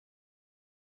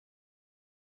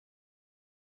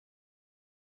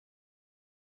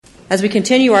As we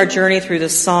continue our journey through the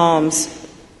Psalms,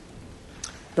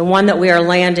 the one that we are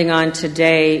landing on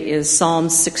today is Psalm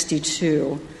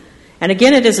 62. And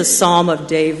again, it is a psalm of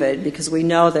David, because we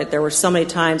know that there were so many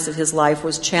times that his life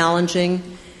was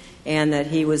challenging and that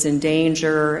he was in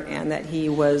danger and that he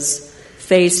was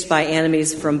faced by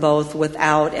enemies from both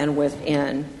without and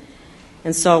within.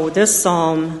 And so this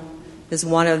psalm is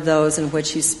one of those in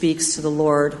which he speaks to the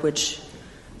Lord, which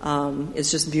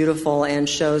is just beautiful and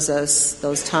shows us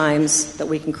those times that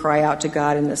we can cry out to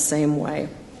God in the same way.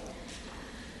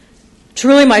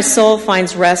 Truly my soul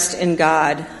finds rest in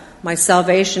God. My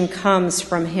salvation comes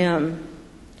from him.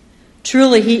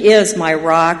 Truly he is my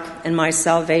rock and my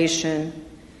salvation.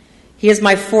 He is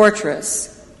my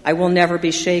fortress. I will never be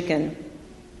shaken.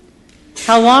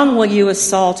 How long will you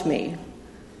assault me?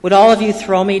 Would all of you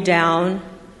throw me down?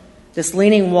 This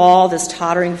leaning wall, this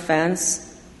tottering fence?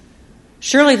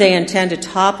 Surely they intend to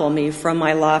topple me from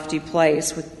my lofty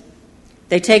place.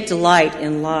 They take delight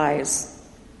in lies.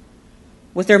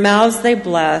 With their mouths they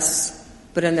bless,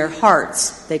 but in their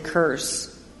hearts they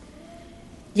curse.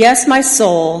 Yes, my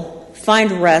soul,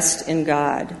 find rest in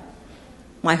God.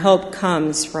 My hope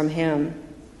comes from him.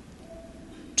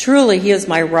 Truly, he is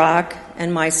my rock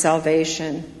and my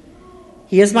salvation.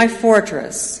 He is my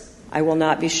fortress. I will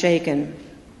not be shaken.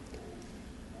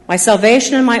 My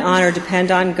salvation and my honor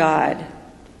depend on God.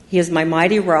 He is my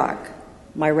mighty rock,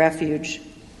 my refuge.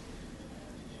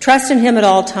 Trust in him at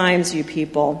all times, you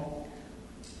people.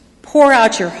 Pour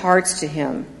out your hearts to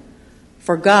him,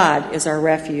 for God is our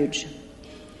refuge.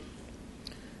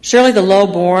 Surely the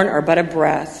low-born are but a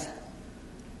breath.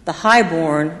 The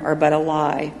high-born are but a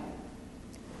lie.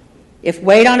 If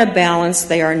weighed on a balance,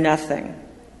 they are nothing.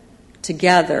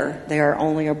 Together, they are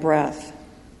only a breath.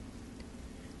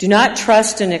 Do not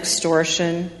trust in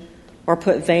extortion or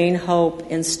put vain hope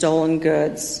in stolen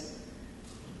goods.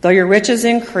 Though your riches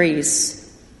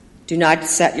increase, do not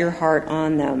set your heart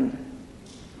on them.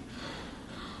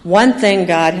 One thing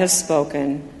God has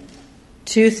spoken,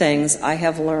 two things I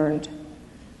have learned.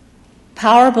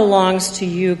 Power belongs to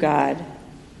you, God,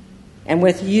 and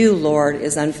with you, Lord,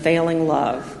 is unfailing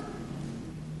love.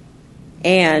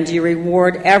 And you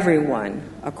reward everyone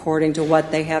according to what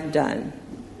they have done.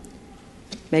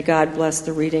 May God bless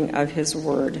the reading of his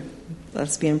word.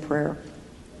 Let's be in prayer.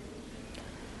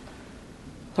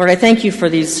 Lord, I thank you for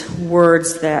these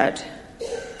words that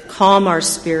calm our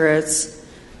spirits,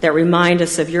 that remind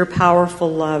us of your powerful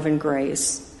love and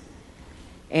grace,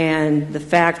 and the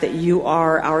fact that you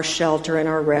are our shelter and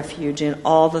our refuge in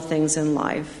all the things in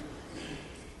life.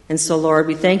 And so, Lord,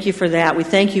 we thank you for that. We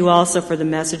thank you also for the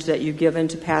message that you've given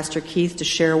to Pastor Keith to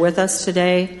share with us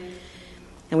today.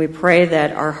 And we pray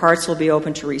that our hearts will be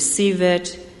open to receive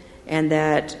it and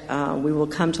that we will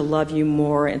come to love you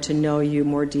more and to know you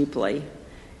more deeply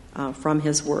from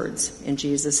his words. In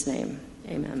Jesus' name,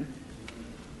 amen.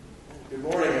 Good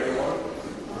morning, everyone.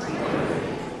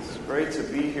 It's great to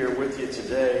be here with you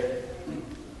today.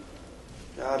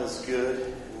 God is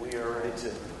good, and we are ready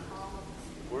to...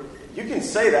 You can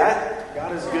say that.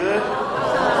 God is good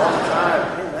all the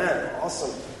time. Amen.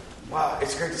 Awesome. Wow,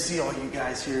 it's great to see all you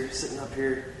guys here, sitting up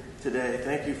here today.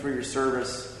 Thank you for your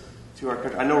service to our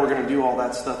country. I know we're going to do all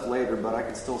that stuff later, but I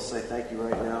can still say thank you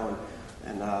right now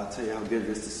and tell you how good it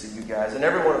is to see you guys. And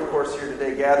everyone, of course, here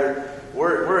today gathered.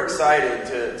 We're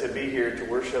excited to be here to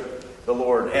worship the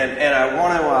Lord. And I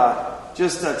want to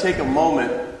just take a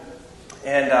moment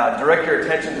and direct your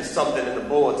attention to something in the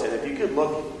bulletin. If you could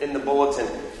look in the bulletin,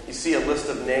 you see a list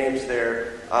of names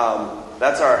there.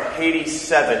 That's our Haiti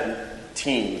 7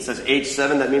 team. It says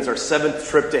H7. That means our 7th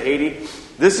trip to Haiti.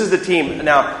 This is the team.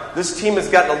 Now, this team has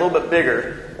gotten a little bit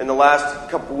bigger in the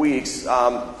last couple weeks.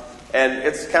 And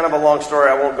it's kind of a long story.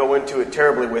 I won't go into it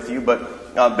terribly with you.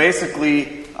 But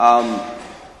basically,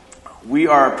 we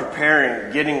are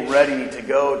preparing, getting ready to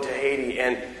go to Haiti.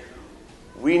 And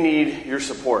we need your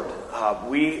support.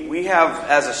 We have,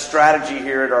 as a strategy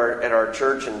here at our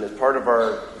church and as part of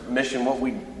our mission, what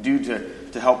we do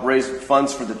to help raise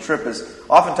funds for the trip is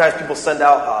oftentimes people send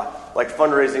out like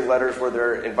fundraising letters where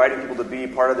they're inviting people to be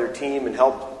part of their team and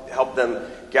help them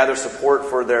gather support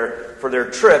for their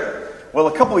trip. Well,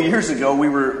 a couple of years ago, we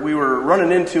were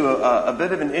running into a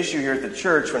bit of an issue here at the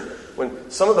church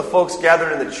when some of the folks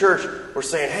gathered in the church were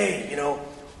saying, "Hey,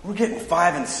 we're getting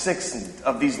 5 and 6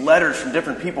 of these letters from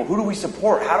different people. Who do we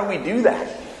support? How do we do that?"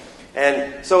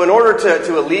 And so in order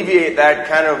to alleviate that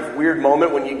kind of weird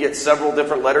moment when you get several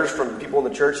different letters from people in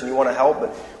the church and you want to help, but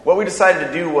what we decided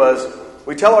to do was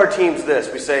we tell our teams this.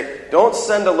 We say, don't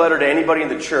send a letter to anybody in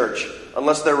the church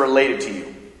unless they're related to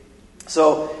you.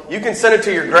 So you can send it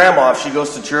to your grandma if she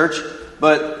goes to church,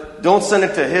 but don't send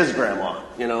it to his grandma,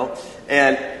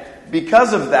 And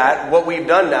because of that, what we've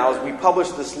done now is we publish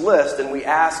this list, and we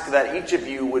ask that each of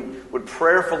you would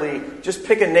prayerfully just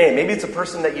pick a name. Maybe it's a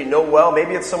person that you know well.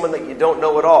 Maybe it's someone that you don't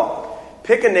know at all.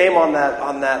 Pick a name on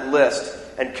that list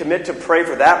and commit to pray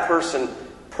for that person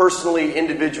personally,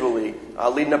 individually,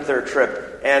 leading up their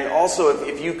trip. And also,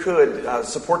 if you could,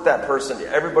 support that person.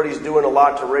 Everybody's doing a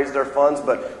lot to raise their funds,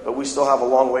 but we still have a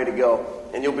long way to go.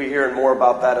 And you'll be hearing more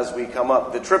about that as we come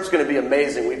up. The trip's going to be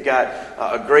amazing. We've got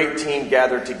a great team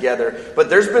gathered together. But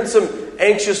there's been some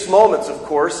anxious moments, of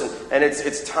course, and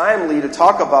it's timely to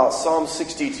talk about Psalm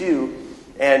 62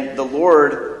 and the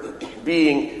Lord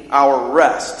being our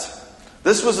rest.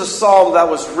 This was a psalm that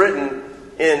was written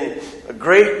in a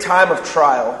great time of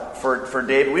trial for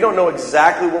David. We don't know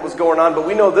exactly what was going on, but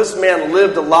we know this man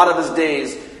lived a lot of his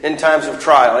days in times of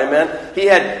trial. Amen? He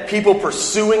had people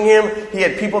pursuing him. He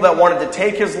had people that wanted to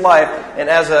take his life. And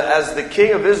as the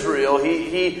king of Israel,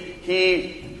 he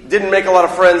didn't make a lot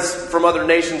of friends from other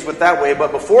nations with that way.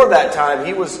 But before that time,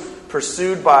 he was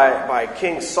pursued by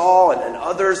King Saul and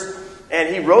others.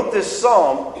 And he wrote this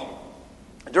psalm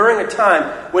during a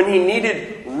time when he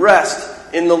needed rest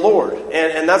in the Lord.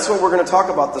 And that's what we're going to talk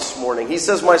about this morning. He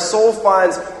says, my soul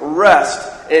finds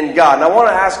rest in God. And I want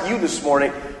to ask you this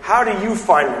morning, how do you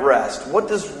find rest? What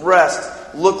does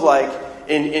rest look like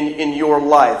in your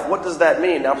life? What does that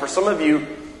mean? Now, for some of you,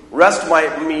 rest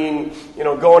might mean,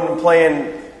 going and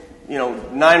playing,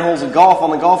 9 holes of golf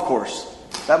on the golf course.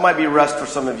 That might be rest for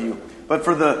some of you. But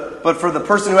for the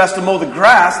person who has to mow the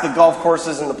grass, the golf course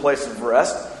isn't the place of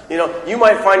rest. You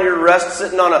might find your rest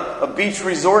sitting on a beach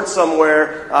resort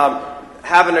somewhere,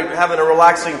 having a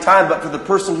relaxing time. But for the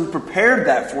person who prepared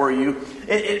that for you,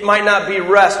 it might not be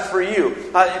rest for you.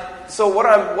 So what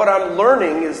I'm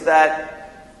learning is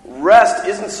that rest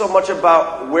isn't so much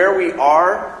about where we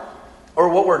are or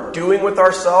what we're doing with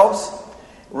ourselves.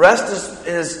 Rest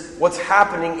is what's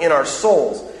happening in our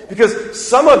souls. Because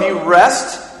some of you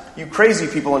rest, you crazy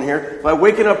people in here, by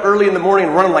waking up early in the morning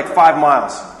and running like 5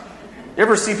 miles. You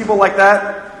ever see people like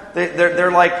that?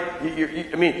 They're like,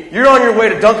 you're on your way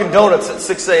to Dunkin' Donuts at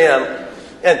 6 a.m.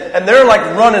 And they're like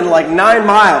running like 9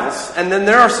 miles, and then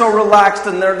they're so relaxed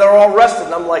and they're all rested.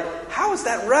 And I'm like, how is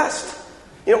that rest?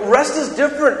 Rest is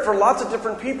different for lots of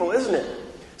different people, isn't it?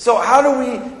 So how do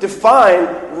we define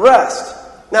rest?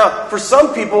 Now, for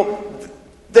some people,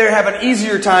 they have an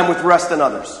easier time with rest than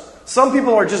others. Some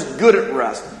people are just good at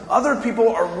rest. Other people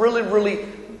are really, really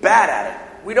bad at it.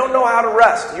 We don't know how to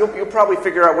rest. You'll probably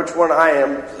figure out which one I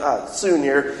am soon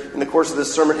here in the course of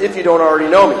this sermon, if you don't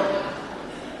already know me.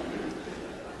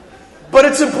 But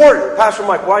it's important. Pastor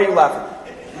Mike, why are you laughing?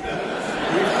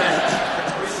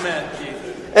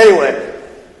 Anyway,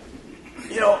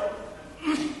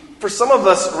 for some of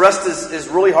us, rest is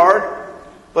really hard,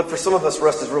 but for some of us,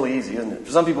 rest is really easy, isn't it?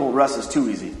 For some people, rest is too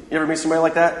easy. You ever meet somebody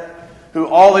like that? Who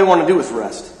all they want to do is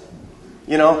rest.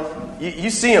 You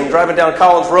see them driving down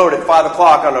Collins Road at 5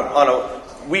 o'clock on a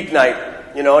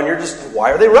weeknight, and you're just,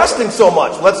 why are they resting so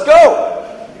much? Let's go.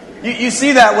 You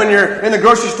see that when you're in the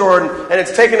grocery store and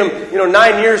it's taken them,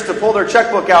 9 years to pull their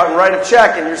checkbook out and write a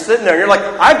check, and you're sitting there and you're like,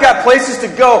 I've got places to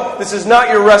go. This is not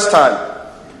your rest time.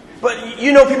 But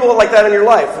people like that in your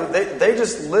life. They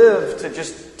just live to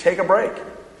just take a break,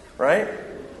 right?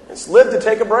 Just live to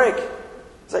take a break.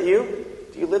 Is that you?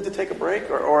 Do you live to take a break?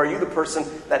 Or are you the person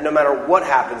that no matter what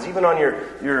happens, even on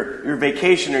your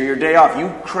vacation or your day off, you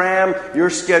cram your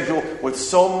schedule with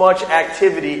so much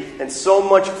activity and so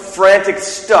much frantic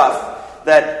stuff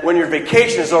that when your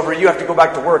vacation is over, you have to go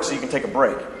back to work so you can take a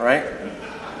break, right?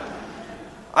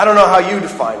 I don't know how you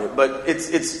define it, but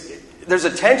there's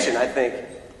a tension, I think,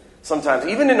 sometimes,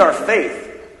 even in our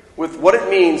faith, with what it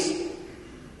means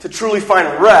to truly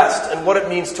find rest and what it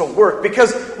means to work.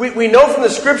 Because we know from the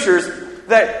Scriptures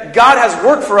that God has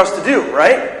work for us to do,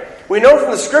 right? We know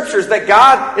from the Scriptures that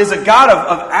God is a God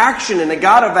of action and a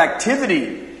God of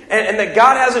activity. And that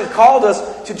God hasn't called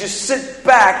us to just sit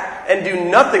back and do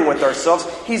nothing with ourselves.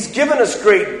 He's given us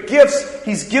great gifts.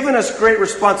 He's given us great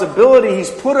responsibility. He's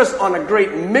put us on a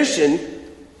great mission.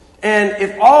 And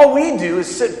if all we do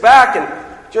is sit back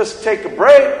and just take a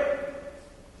break,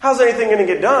 how's anything going to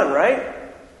get done, right?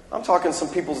 I'm talking some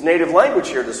people's native language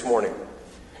here this morning.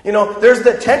 There's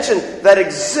the tension that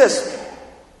exists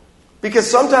because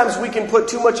sometimes we can put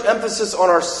too much emphasis on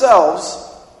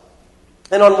ourselves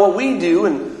and on what we do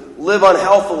and live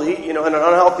unhealthily, in an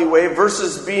unhealthy way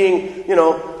versus being,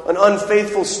 an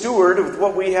unfaithful steward of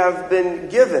what we have been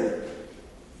given.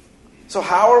 So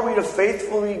how are we to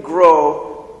faithfully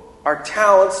grow our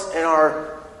talents and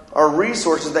our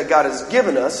resources that God has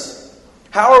given us?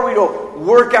 How are we to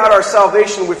work out our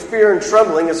salvation with fear and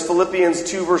trembling, as Philippians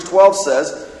 2 verse 12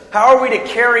 says? How are we to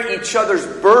carry each other's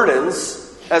burdens,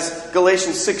 as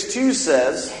Galatians 6:2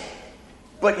 says,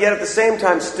 but yet at the same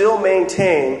time still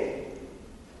maintain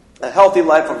a healthy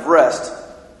life of rest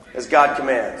as God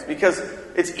commands? Because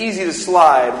it's easy to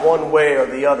slide one way or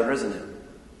the other, isn't it?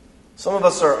 Some of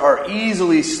us are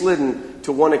easily slidden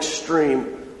to one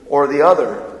extreme or the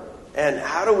other. And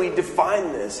how do we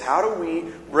define this? How do we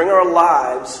bring our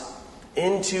lives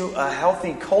into a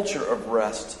healthy culture of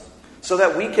rest so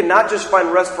that we can not just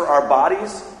find rest for our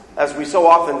bodies, as we so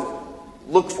often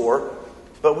look for,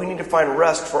 but we need to find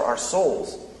rest for our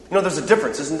souls? You know, there's a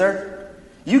difference, isn't there?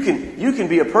 You can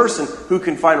be a person who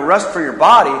can find rest for your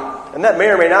body, and that may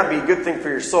or may not be a good thing for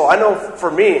your soul. I know for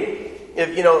me,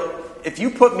 if you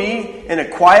put me in a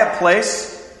quiet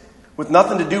place with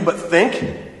nothing to do but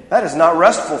think, that is not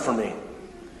restful for me.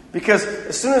 Because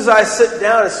as soon as I sit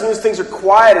down, as soon as things are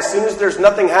quiet, as soon as there's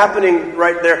nothing happening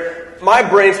right there, my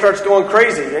brain starts going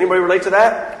crazy. Anybody relate to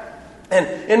that? And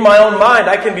in my own mind,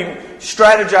 I can be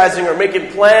strategizing or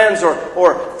making plans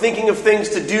or thinking of things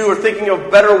to do or thinking of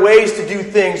better ways to do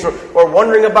things or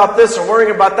wondering about this or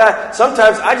worrying about that.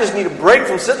 Sometimes I just need a break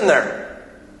from sitting there.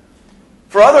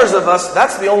 For others of us,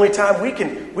 that's the only time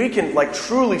we can like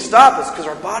truly stop us because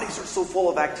our bodies are so full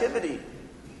of activity.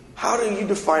 How do you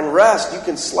define rest? You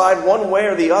can slide one way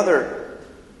or the other.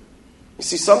 You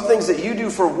see, some things that you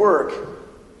do for work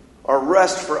are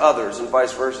rest for others and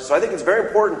vice versa. So I think it's very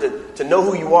important to know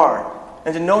who you are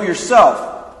and to know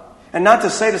yourself. And not to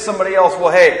say to somebody else,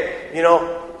 well, hey,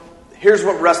 here's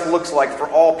what rest looks like for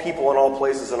all people in all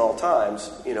places and all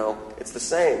times. It's the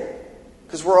same.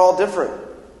 Because we're all different.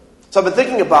 So I've been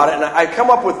thinking about it, and I come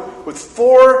up with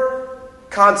 4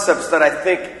 concepts that I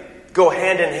think go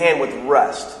hand in hand with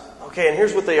rest. Okay, and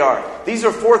here's what they are. These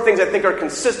are 4 things I think are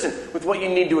consistent with what you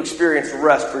need to experience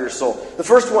rest for your soul. The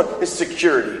first one is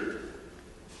security.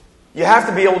 You have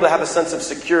to be able to have a sense of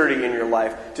security in your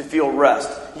life to feel rest.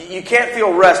 You can't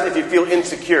feel rest if you feel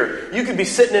insecure. You could be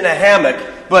sitting in a hammock,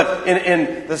 but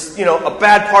in this, a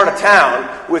bad part of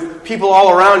town with people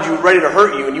all around you ready to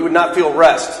hurt you, and you would not feel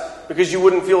rest because you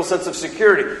wouldn't feel a sense of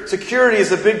security. Security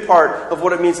is a big part of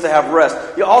what it means to have rest.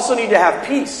 You also need to have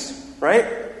peace, right?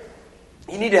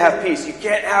 You need to have peace. You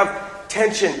can't have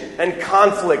tension and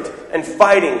conflict and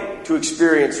fighting to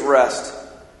experience rest.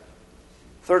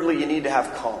 Thirdly, you need to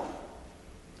have calm.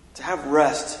 To have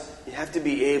rest, you have to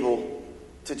be able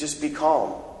to just be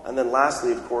calm. And then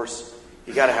lastly, of course,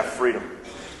 you got to have freedom.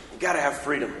 You got to have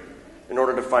freedom in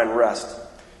order to find rest.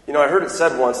 I heard it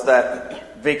said once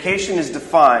that vacation is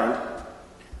defined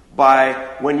by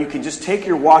when you can just take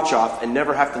your watch off and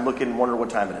never have to look in and wonder what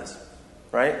time it is.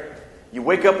 Right? You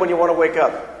wake up when you want to wake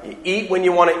up. You eat when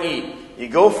you want to eat. You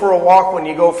go for a walk when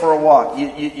you go for a walk.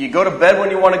 You go to bed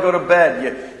when you want to go to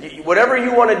bed. Whatever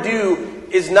you want to do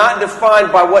is not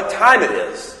defined by what time it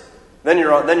is. Then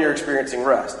you're experiencing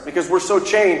rest. Because we're so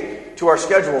chained to our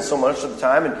schedule so much of the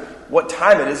time, and what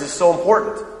time it is so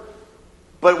important.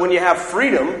 But when you have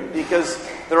freedom, because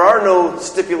there are no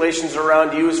stipulations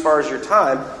around you as far as your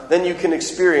time, then you can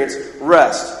experience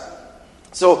rest.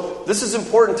 So this is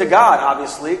important to God,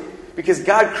 obviously, because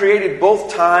God created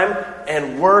both time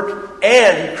and work,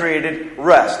 and He created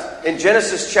rest. In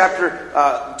Genesis chapter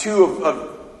 2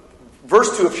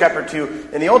 verse 2 of chapter 2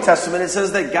 in the Old Testament, it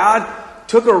says that God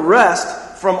took a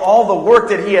rest from all the work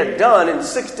that He had done. In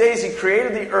 6 days He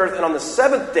created the earth, and on the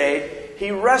 7th day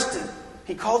He rested.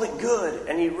 He called it good,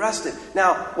 and He rested.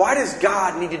 Now, why does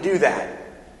God need to do that?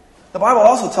 The Bible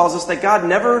also tells us that God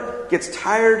never gets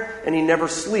tired and He never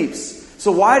sleeps.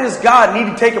 So why does God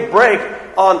need to take a break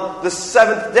on the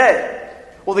 7th day?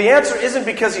 Well, the answer isn't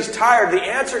because He's tired. The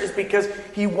answer is because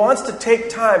He wants to take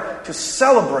time to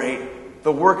celebrate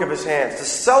the work of His hands, to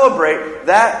celebrate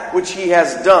that which He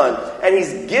has done. And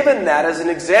He's given that as an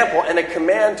example and a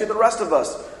command to the rest of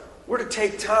us. We're to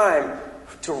take time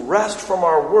to rest from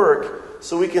our work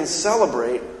so we can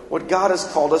celebrate what God has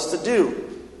called us to do.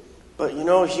 But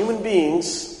human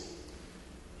beings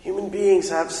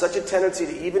have such a tendency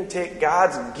to even take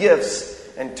God's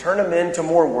gifts and turn them into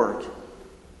more work.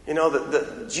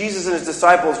 Jesus and His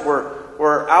disciples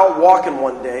were out walking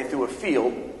one day through a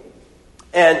field,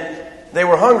 and they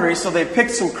were hungry, so they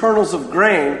picked some kernels of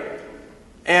grain,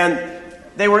 and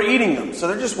they were eating them. So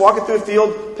they're just walking through a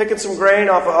field, picking some grain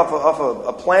off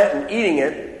a plant and eating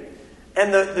it.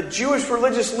 And the Jewish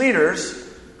religious leaders,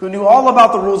 who knew all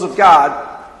about the rules of God,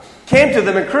 came to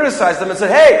them and criticized them and said,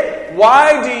 hey,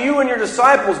 why do you and your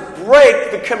disciples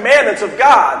break the commandments of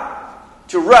God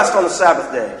to rest on the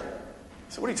Sabbath day?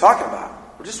 So what are you talking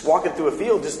about? We're just walking through a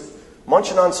field, just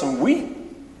munching on some wheat.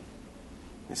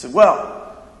 He said,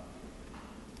 well,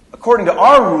 according to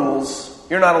our rules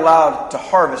you're not allowed to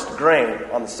harvest grain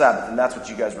on the Sabbath, and that's what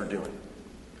you guys were doing.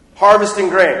 Harvesting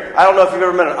grain. I don't know if you've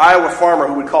ever met an Iowa farmer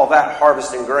who would call that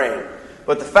harvesting grain.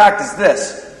 But the fact is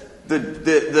this.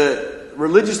 The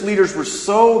religious leaders were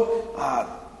so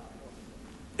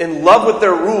in love with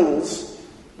their rules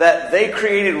that they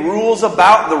created rules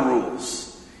about the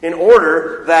rules in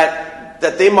order that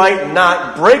they might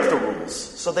not break the rules.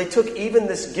 So they took even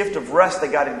this gift of rest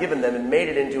that God had given them and made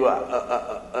it into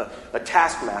a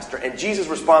taskmaster. And Jesus'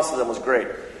 response to them was great.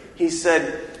 He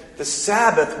said, the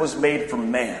Sabbath was made for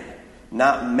man,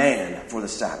 not man for the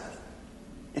Sabbath.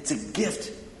 It's a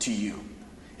gift to you.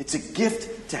 It's a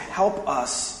gift to help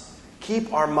us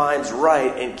keep our minds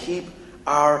right and keep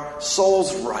our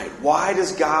souls right. Why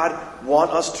does God want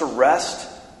us to rest?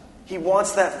 He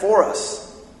wants that for us.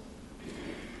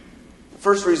 The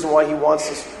first reason why he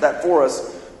wants that for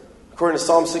us, according to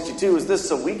Psalm 62, is this: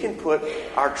 so we can put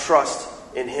our trust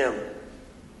in him.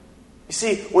 You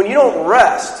see, when you don't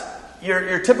rest,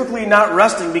 you're typically not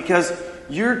resting because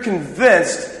you're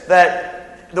convinced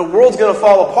that the world's going to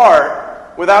fall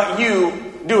apart without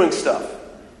you doing stuff.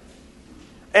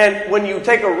 And when you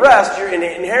take a rest, you're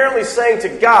inherently saying to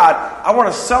God, I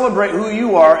want to celebrate who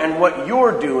you are and what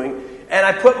you're doing, and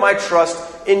I put my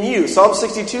trust in you. Psalm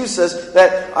 62 says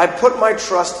that I put my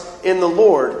trust in the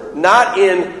Lord, not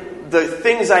in the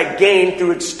things I gain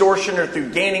through extortion or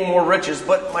through gaining more riches,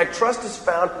 but my trust is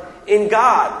found in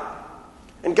God.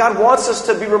 And God wants us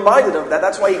to be reminded of that.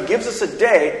 That's why he gives us a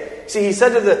day. See, he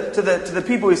said to the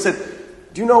people, he said,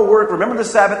 do no work, remember the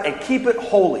Sabbath, and keep it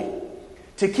holy.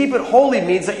 To keep it holy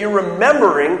means that you're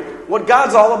remembering what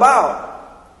God's all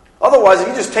about. Otherwise, if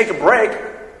you just take a break,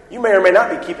 you may or may not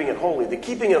be keeping it holy. The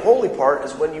keeping it holy part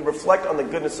is when you reflect on the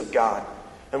goodness of God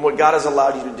and what God has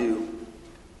allowed you to do.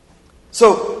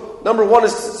 So, number one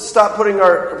is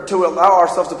to allow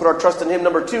ourselves to put our trust in him.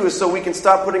 Number two is so we can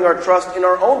stop putting our trust in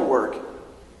our own work.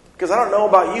 Because I don't know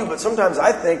about you, but sometimes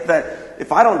I think that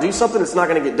if I don't do something, it's not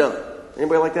going to get done.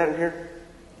 Anybody like that in here?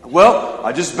 Well,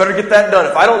 I just better get that done.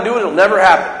 If I don't do it, it'll never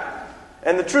happen.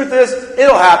 And the truth is,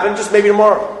 it'll happen, just maybe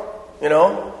tomorrow. You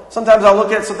know? Sometimes I'll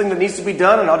look at something that needs to be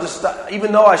done, and I'll just,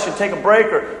 even though I should take a break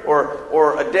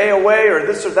or a day away or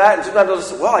this or that, and sometimes I'll just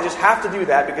say, well, I just have to do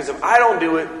that because if I don't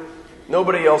do it,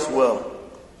 nobody else will.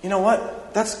 You know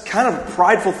what? That's kind of a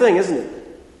prideful thing, isn't it?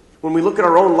 When we look at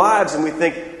our own lives and we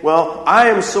think, well, I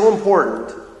am so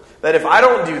important that if I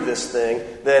don't do this thing,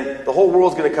 then the whole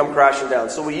world's going to come crashing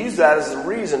down. So we use that as a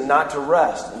reason not to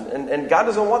rest. And God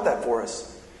doesn't want that for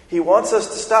us. He wants us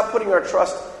to stop putting our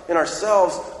trust in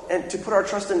ourselves and to put our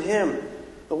trust in him.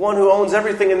 The one who owns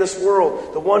everything in this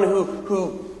world. The one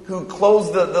who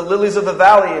clothes the lilies of the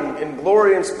valley in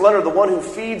glory and splendor. The one who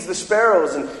feeds the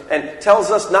sparrows and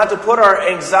tells us not to put our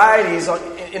anxieties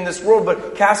in this world,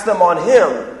 but cast them on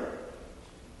him.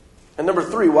 And number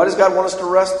three, why does God want us to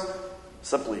rest?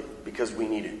 Simply because we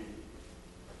need it.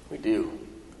 We do.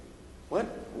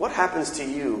 What happens to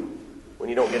you when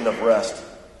you don't get enough rest?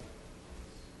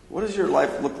 What does your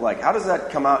life look like? How does that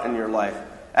come out in your life?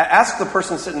 Ask the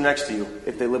person sitting next to you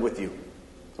if they live with you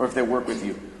or if they work with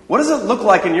you. What does it look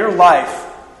like in your life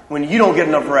when you don't get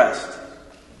enough rest?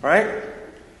 Right?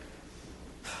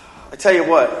 I tell you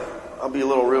what, I'll be a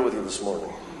little real with you this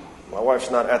morning. My wife's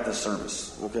not at this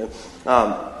service. Okay.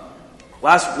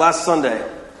 Last Sunday,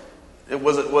 it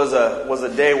was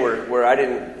a day where I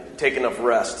didn't take enough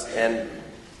rest, and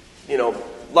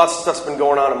lots of stuff's been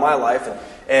going on in my life,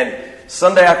 and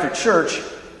Sunday after church,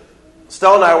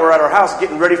 Stella and I were at our house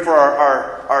getting ready for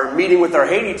our meeting with our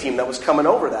Haiti team that was coming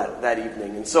over that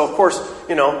evening, and so of course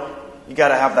you got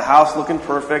to have the house looking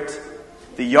perfect,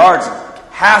 the yards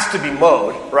has to be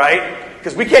mowed, right?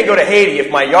 Because we can't go to Haiti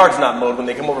if my yard's not mowed when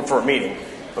they come over for a meeting,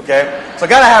 okay? So I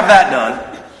got to have that done.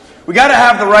 We got to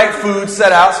have the right food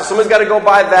set out, so somebody's got to go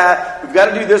buy that. We've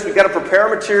got to do this. We've got to prepare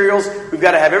materials. We've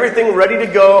got to have everything ready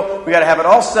to go. We've got to have it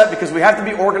all set because we have to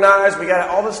be organized. We got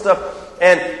all this stuff.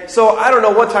 And so I don't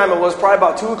know what time it was, probably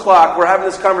about 2 o'clock. We're having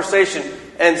this conversation,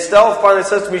 and Stella finally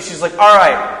says to me, she's like, all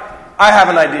right, I have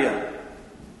an idea.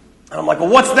 And I'm like, well,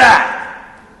 what's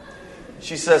that?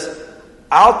 She says,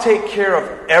 I'll take care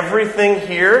of everything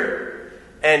here,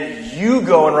 and you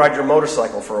go and ride your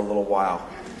motorcycle for a little while.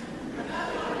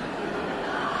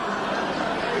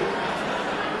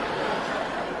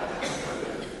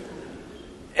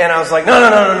 And I was like,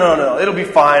 no, it'll be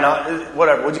fine.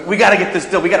 Whatever. We got to get this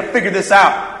done. We got to figure this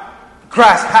out.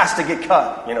 Grass has to get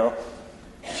cut,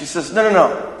 She says,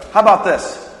 no. How about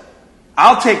this?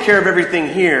 I'll take care of everything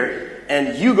here,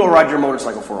 and you go ride your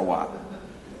motorcycle for a while.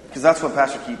 Because that's what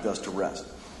Pastor Keith does to rest.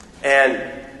 And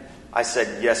I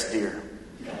said, yes, dear.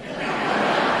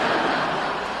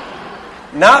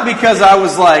 Not because I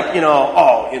was like,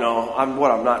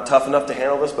 I'm not tough enough to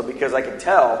handle this, but because I could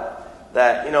tell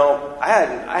that,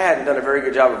 I hadn't done a very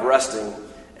good job of resting.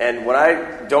 And when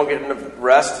I don't get enough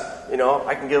rest,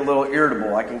 I can get a little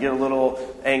irritable. I can get a little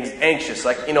anxious.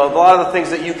 Like, a lot of the things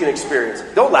that you can experience.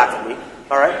 Don't laugh at me,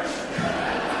 all right?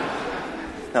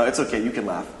 No, it's okay. You can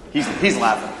laugh. He's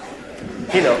laughing.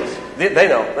 He knows. They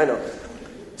know.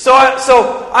 So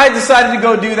I decided to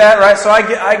go do that, right? So I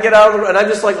get out and I'm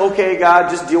just like, okay,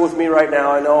 God, just deal with me right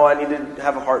now. I know I need to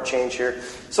have a heart change here.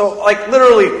 So like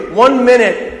literally 1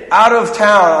 minute out of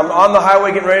town, I'm on the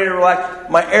highway getting ready to relax.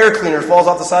 My air cleaner falls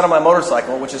off the side of my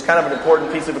motorcycle, which is kind of an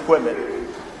important piece of equipment.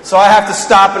 So I have to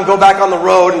stop and go back on the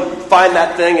road and find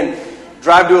that thing and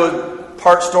drive to a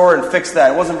part store and fix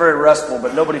that. It wasn't very restful,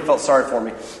 but nobody felt sorry for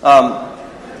me.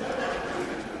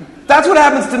 That's what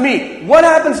happens to me. What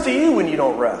happens to you when you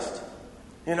don't rest?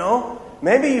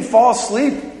 Maybe you fall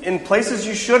asleep in places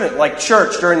you shouldn't, like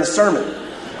church during the sermon.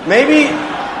 Maybe,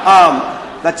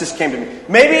 that just came to me.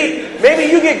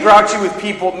 Maybe you get grouchy with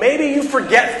people. Maybe you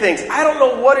forget things. I don't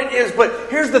know what it is, but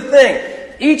here's the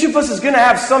thing. Each of us is going to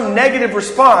have some negative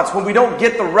response when we don't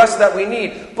get the rest that we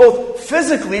need. Both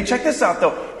physically, check this out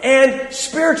though, and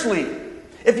spiritually.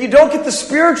 If you don't get the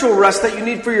spiritual rest that you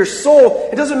need for your soul,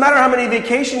 it doesn't matter how many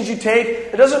vacations you take,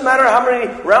 it doesn't matter how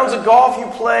many rounds of golf you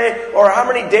play, or how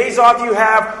many days off you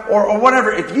have, or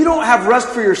whatever. If you don't have rest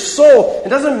for your soul, it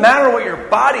doesn't matter what your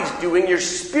body's doing, your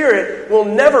spirit will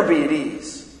never be at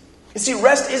ease. You see,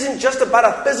 rest isn't just about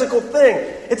a physical thing.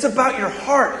 It's about your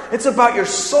heart. It's about your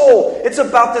soul. It's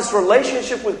about this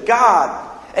relationship with God.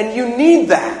 And you need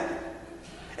that.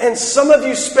 And some of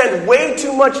you spend way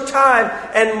too much time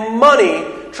and money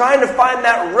trying to find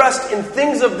that rest in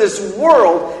things of this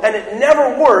world, and it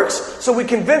never works, so we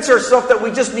convince ourselves that we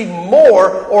just need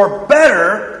more or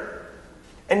better,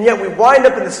 and yet we wind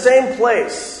up in the same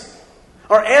place.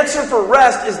 Our answer for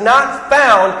rest is not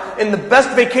found in the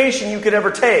best vacation you could ever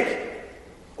take,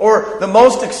 or the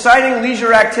most exciting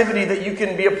leisure activity that you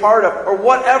can be a part of, or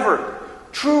whatever.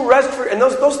 True rest, and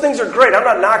those things are great. I'm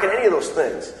not knocking any of those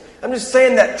things. I'm just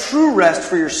saying that true rest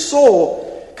for your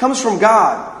soul comes from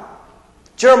God.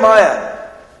 Jeremiah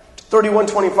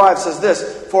 31:25 says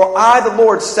this, "For I, the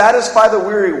Lord, satisfy the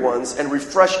weary ones and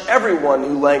refresh everyone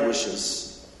who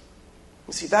languishes."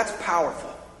 You see, that's powerful.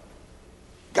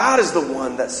 God is the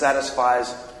one that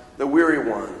satisfies the weary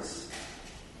ones,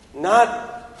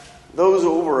 not those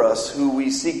over us who we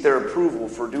seek their approval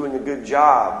for doing a good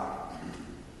job.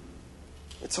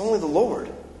 It's only the Lord.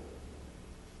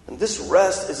 And this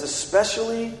rest is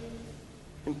especially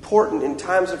important in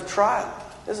times of trial,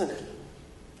 isn't it?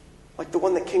 Like the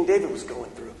one that King David was going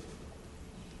through.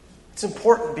 It's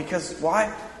important because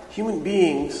why? Human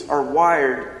beings are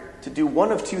wired to do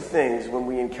one of two things when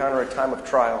we encounter a time of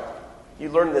trial. You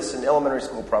learned this in elementary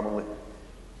school probably.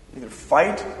 Either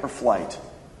fight or flight.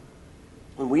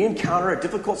 When we encounter a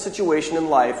difficult situation in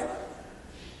life,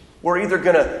 we're either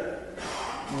going to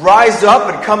rise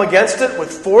up and come against it with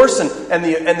force and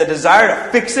the desire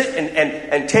to fix it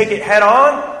and take it head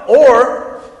on,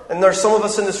 or, and there's some of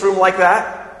us in this room like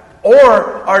that, or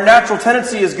our natural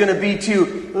tendency is going to be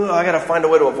I got to find a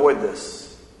way to avoid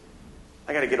this.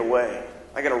 I got to get away.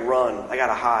 I got to run. I got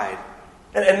to hide.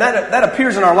 And that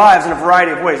appears in our lives in a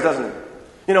variety of ways, doesn't it?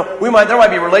 There might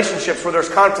be relationships where there's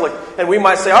conflict, and we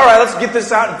might say, all right, let's get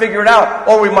this out and figure it out.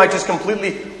 Or we might just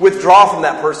completely withdraw from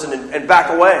that person and back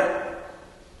away.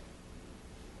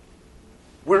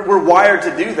 We're wired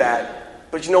to do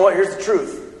that. But you know what? Here's the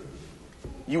truth.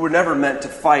 You were never meant to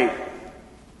fight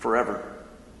forever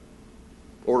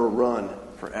or to run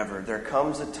forever. There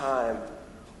comes a time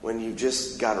when you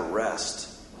just got to rest.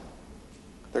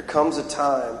 There comes a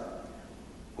time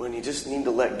when you just need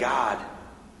to let God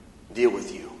deal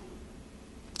with you.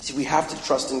 See, we have to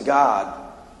trust in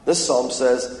God. This psalm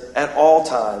says, at all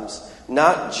times,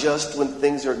 not just when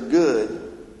things are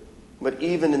good, but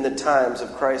even in the times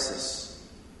of crisis.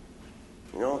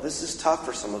 This is tough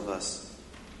for some of us.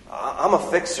 I'm a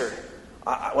fixer.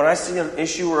 When I see an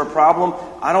issue or a problem,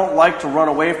 I don't like to run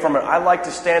away from it. I like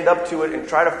to stand up to it and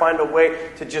try to find a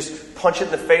way to just punch it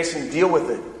in the face and deal with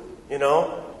it.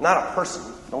 Not a person.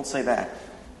 Don't say that.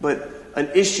 But an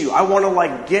issue. I want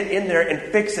to get in there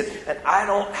and fix it. And I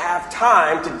don't have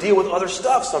time to deal with other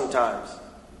stuff sometimes.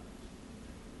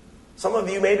 Some of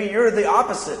you, maybe you're the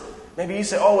opposite. Maybe you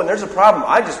say, when there's a problem,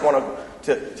 I just want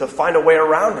to find a way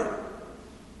around it.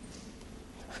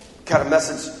 Got a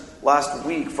message last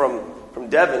week from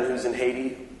Devin, who's in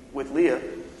Haiti with Leah.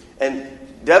 And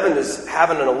Devin is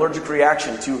having an allergic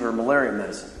reaction to her malaria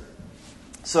medicine.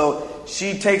 So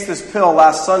she takes this pill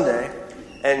last Sunday,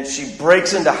 and she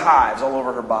breaks into hives all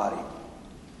over her body.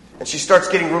 and she starts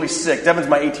getting really sick. Devin's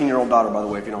my 18-year-old daughter, by the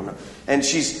way, if you don't know. And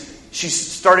she's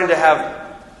starting to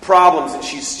have problems, and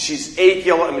she's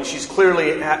achy. I mean, she's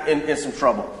clearly in some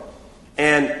trouble.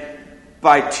 And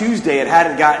by Tuesday, it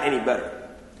hadn't gotten any better.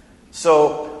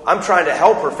 So I'm trying to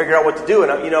help her figure out what to do.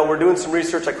 And, we're doing some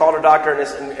research. I called her doctor,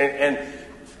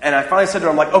 and I finally said to her,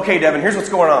 I'm like, okay, Devin, here's what's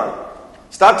going on.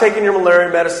 Stop taking your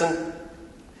malaria medicine.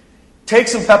 Take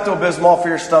some Pepto-Bismol for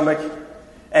your stomach,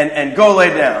 and go lay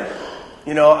down.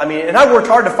 And I worked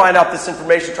hard to find out this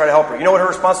information to try to help her. You know what her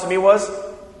response to me was?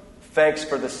 Thanks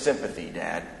for the sympathy,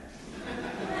 Dad.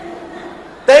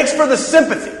 Thanks for the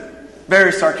sympathy.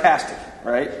 Very sarcastic,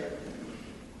 right?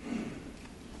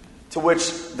 To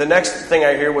which the next thing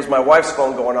I hear was my wife's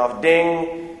phone going off.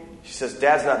 Ding. She says,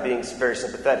 Dad's not being very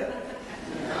sympathetic.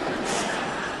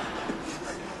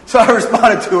 So I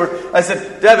responded to her. I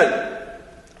said, Devin,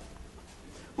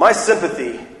 my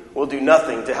sympathy will do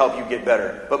nothing to help you get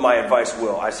better, but my advice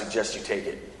will. I suggest you take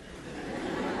it.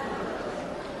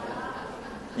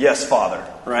 Yes, Father,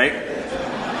 right?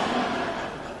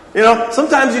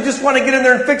 Sometimes you just want to get in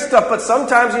there and fix stuff, but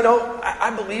sometimes,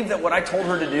 I believe that what I told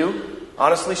her to do,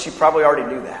 honestly, she probably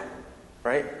already knew that,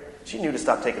 right? She knew to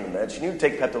stop taking the meds. She knew to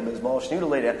take Pepto-Bismol. She knew to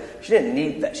lay down. She didn't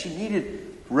need that. She needed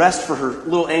rest for her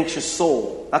little anxious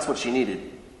soul. That's what she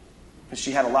needed. Because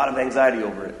she had a lot of anxiety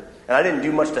over it. And I didn't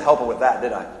do much to help her with that,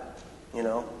 did I?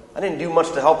 I didn't do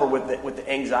much to help her with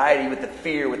the anxiety, with the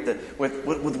fear, with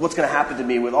what's going to happen to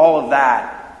me, with all of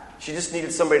that. She just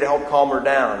needed somebody to help calm her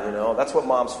down, That's what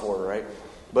mom's for, right?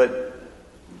 But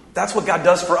that's what God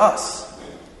does for us.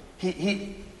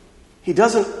 He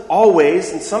doesn't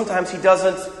always, and sometimes He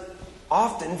doesn't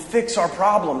often fix our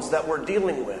problems that we're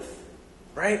dealing with,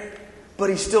 right? But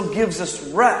He still gives us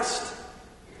rest.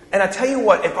 And I tell you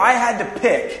what, if I had to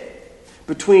pick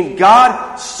between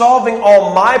God solving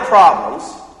all my problems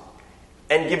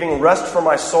and giving rest for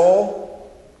my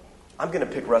soul, I'm going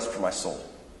to pick rest for my soul.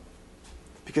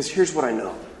 Because here's what I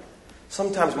know.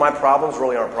 Sometimes my problems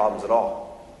really aren't problems at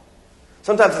all.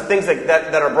 Sometimes the things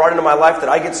that are brought into my life that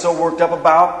I get so worked up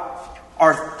about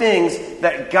are things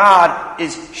that God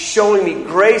is showing me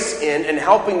grace in and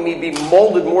helping me be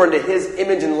molded more into His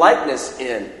image and likeness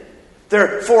in.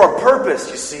 They're for a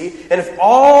purpose, you see. And if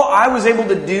all I was able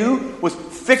to do was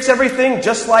fix everything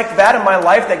just like that in my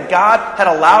life that God had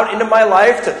allowed into my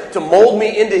life to mold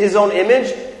me into His own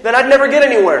image, then I'd never get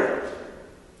anywhere.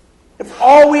 If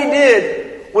all we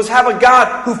did was have a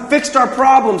God who fixed our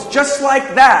problems just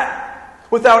like that,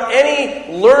 without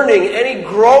any learning, any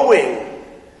growing,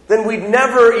 then we'd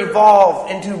never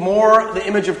evolve into more the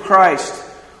image of Christ.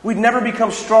 We'd never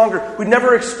become stronger. We'd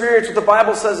never experience what the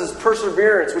Bible says is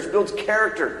perseverance, which builds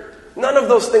character. None of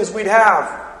those things we'd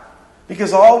have.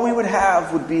 Because all we would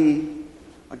have would be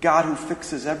a God who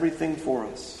fixes everything for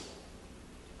us.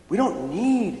 We don't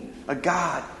need a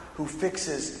God who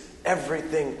fixes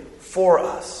everything for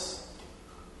us.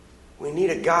 We need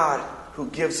a God who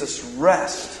gives us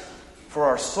rest for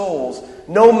our souls,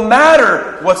 no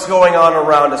matter what's going on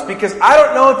around us. Because I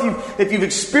don't know if you've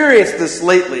experienced this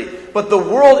lately, but the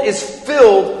world is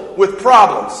filled with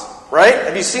problems, right?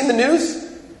 Have you seen the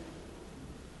news?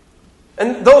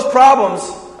 And those problems,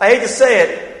 I hate to say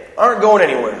it, aren't going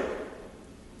anywhere.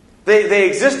 They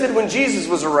existed when Jesus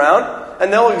was around,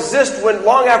 and they'll exist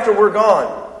long after we're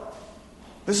gone.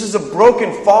 This is a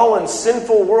broken, fallen,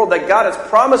 sinful world that God has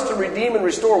promised to redeem and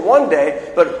restore one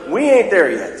day, but we ain't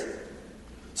there yet.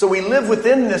 So we live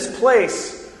within this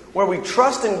place where we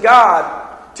trust in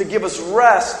God to give us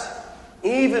rest,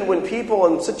 even when people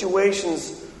and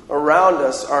situations around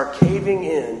us are caving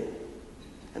in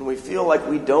and we feel like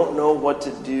we don't know what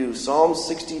to do. Psalm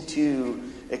 62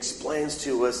 explains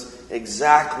to us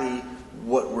exactly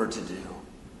what we're to do.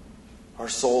 Our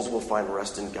souls will find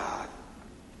rest in God.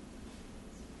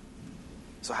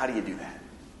 So how do you do that,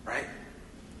 right?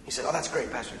 You said, oh, that's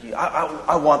great, Pastor Keith.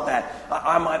 I want that.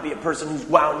 I might be a person who's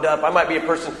wound up. I might be a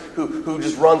person who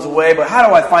just runs away. But how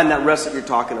do I find that rest that you're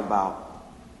talking about?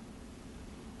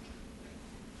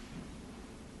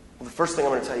 Well, the first thing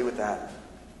I'm going to tell you with that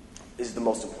is the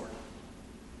most important.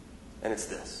 And it's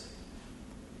this.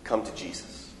 Come to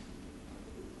Jesus.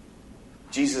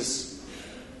 Jesus,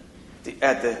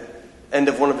 at the end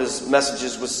of one of his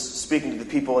messages, was speaking to the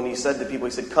people, and he said to people,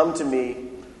 he said, come to me,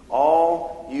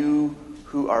 all you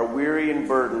who are weary and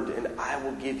burdened, and I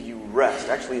will give you rest.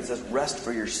 Actually, it says rest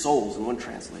for your souls in one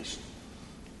translation.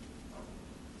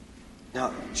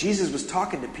 Now, Jesus was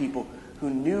talking to people who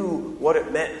knew what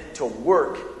it meant to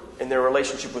work in their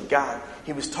relationship with God.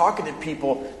 He was talking to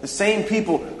people, the same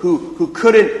people who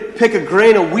couldn't pick a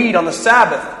grain of wheat on the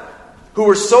Sabbath, who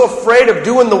were so afraid of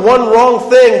doing the one wrong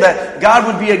thing that God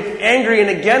would be angry and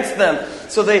against them.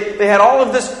 So they had all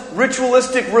of this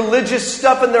ritualistic, religious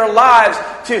stuff in their lives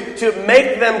to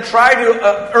make them try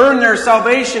to earn their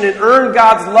salvation and earn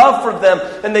God's love for them.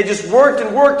 And they just worked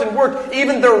and worked and worked.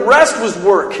 Even their rest was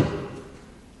work.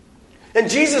 And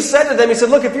Jesus said to them, He said,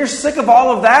 look, if you're sick of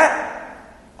all of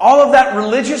that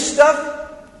religious stuff,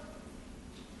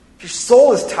 if your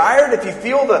soul is tired, if you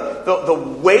feel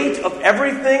the weight of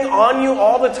everything on you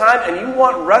all the time and you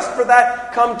want rest for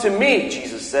that, come to me,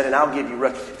 Jesus said, and I'll give you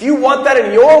rest. If you want that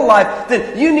in your life,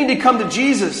 then you need to come to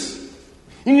Jesus.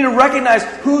 You need to recognize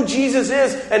who Jesus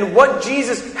is and what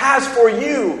Jesus has for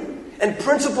you. And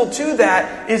principle to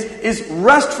that is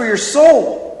rest for your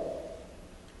soul.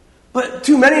 But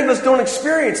too many of us don't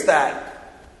experience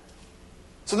that.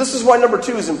 So this is why number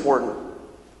 2 is important.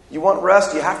 You want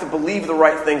rest, you have to believe the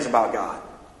right things about God.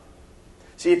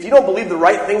 See, if you don't believe the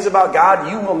right things about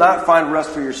God, you will not find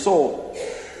rest for your soul.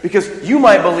 Because you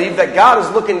might believe that God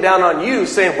is looking down on you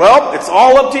saying, well, it's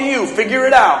all up to you, figure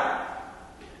it out.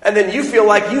 And then you feel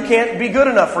like you can't be good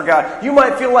enough for God. You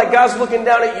might feel like God's looking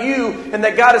down at you and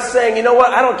that God is saying, you know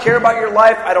what, I don't care about your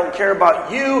life, I don't care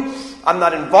about you, I'm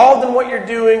not involved in what you're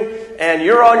doing, and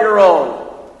you're on your own.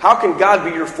 How can God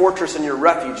be your fortress and your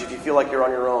refuge if you feel like you're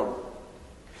on your own?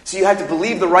 So you have to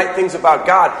believe the right things about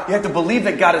God. You have to believe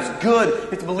that God is good. You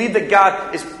have to believe that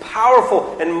God is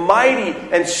powerful and mighty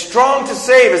and strong to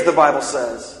save, as the Bible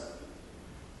says.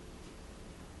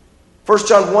 1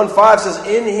 John 1:5 says,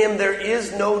 in Him there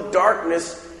is no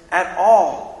darkness at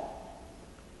all.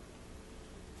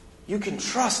 You can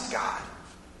trust God.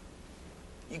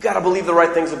 You got to believe the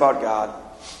right things about God.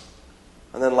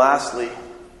 And then lastly,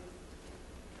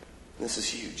 this is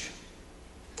huge,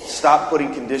 stop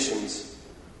putting conditions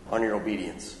on your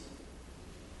obedience.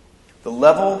 The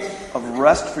level of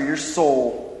rest for your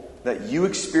soul that you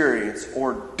experience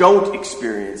or don't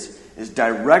experience is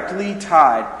directly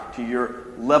tied to your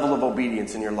level of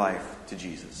obedience in your life to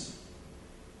Jesus.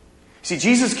 See,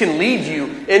 Jesus can lead you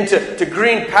into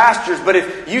green pastures, but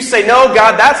if you say, no,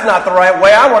 God, that's not the right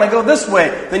way, I want to go this way,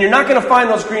 then you're not going to find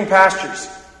those green pastures.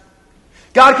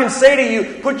 God can say to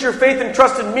you, put your faith and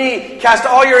trust in me, cast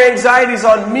all your anxieties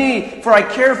on me, for I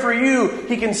care for you.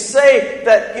 He can say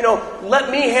that,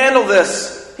 let me handle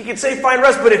this. He can say, find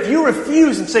rest. But if you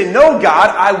refuse and say, no, God,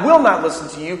 I will not listen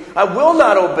to you, I will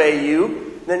not obey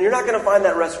you, then you're not going to find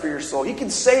that rest for your soul. He can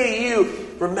say to you,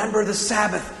 remember the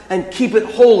Sabbath and keep it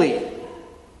holy.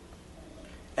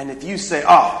 And if you say,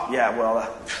 obviously,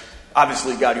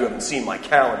 God, you haven't seen my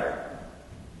calendar.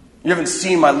 You haven't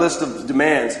seen my list of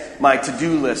demands. My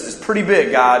to-do list is pretty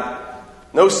big, God.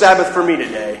 No Sabbath for me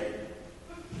today.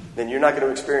 Then you're not going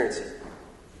to experience it.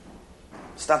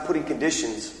 Stop putting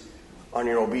conditions on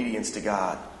your obedience to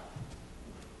God.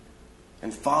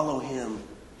 And follow Him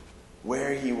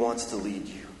where He wants to lead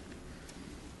you.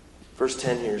 Verse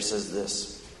 10 here says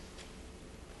this.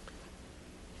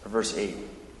 Or verse 8.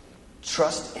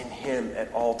 Trust in Him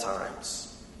at all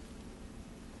times.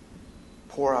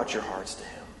 Pour out your hearts to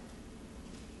Him.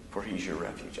 For He's your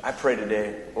refuge. I pray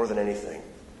today, more than anything,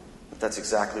 that that's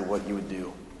exactly what you would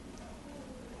do.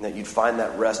 And that you'd find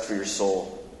that rest for your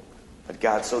soul that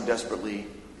God so desperately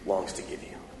longs to give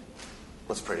you.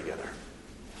 Let's pray together.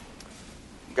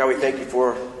 God, we thank you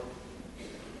for,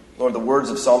 Lord, the words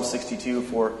of Psalm 62,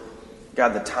 for,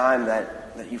 God, the time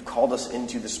that you've called us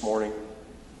into this morning.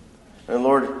 And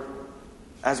Lord,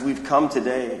 as we've come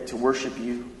today to worship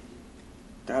you,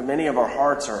 God, many of our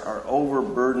hearts are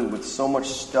overburdened with so much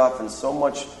stuff and so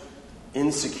much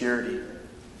insecurity.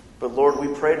 But Lord, we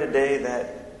pray today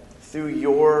that through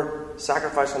your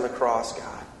sacrifice on the cross,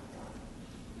 God,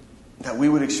 that we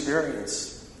would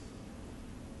experience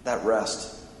that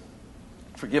rest.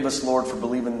 Forgive us, Lord, for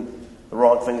believing the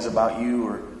wrong things about you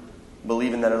or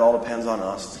believing that it all depends on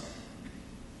us.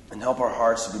 And help our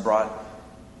hearts to be brought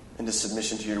into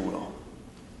submission to your will.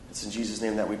 It's in Jesus'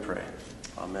 name that we pray.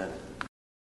 Amen.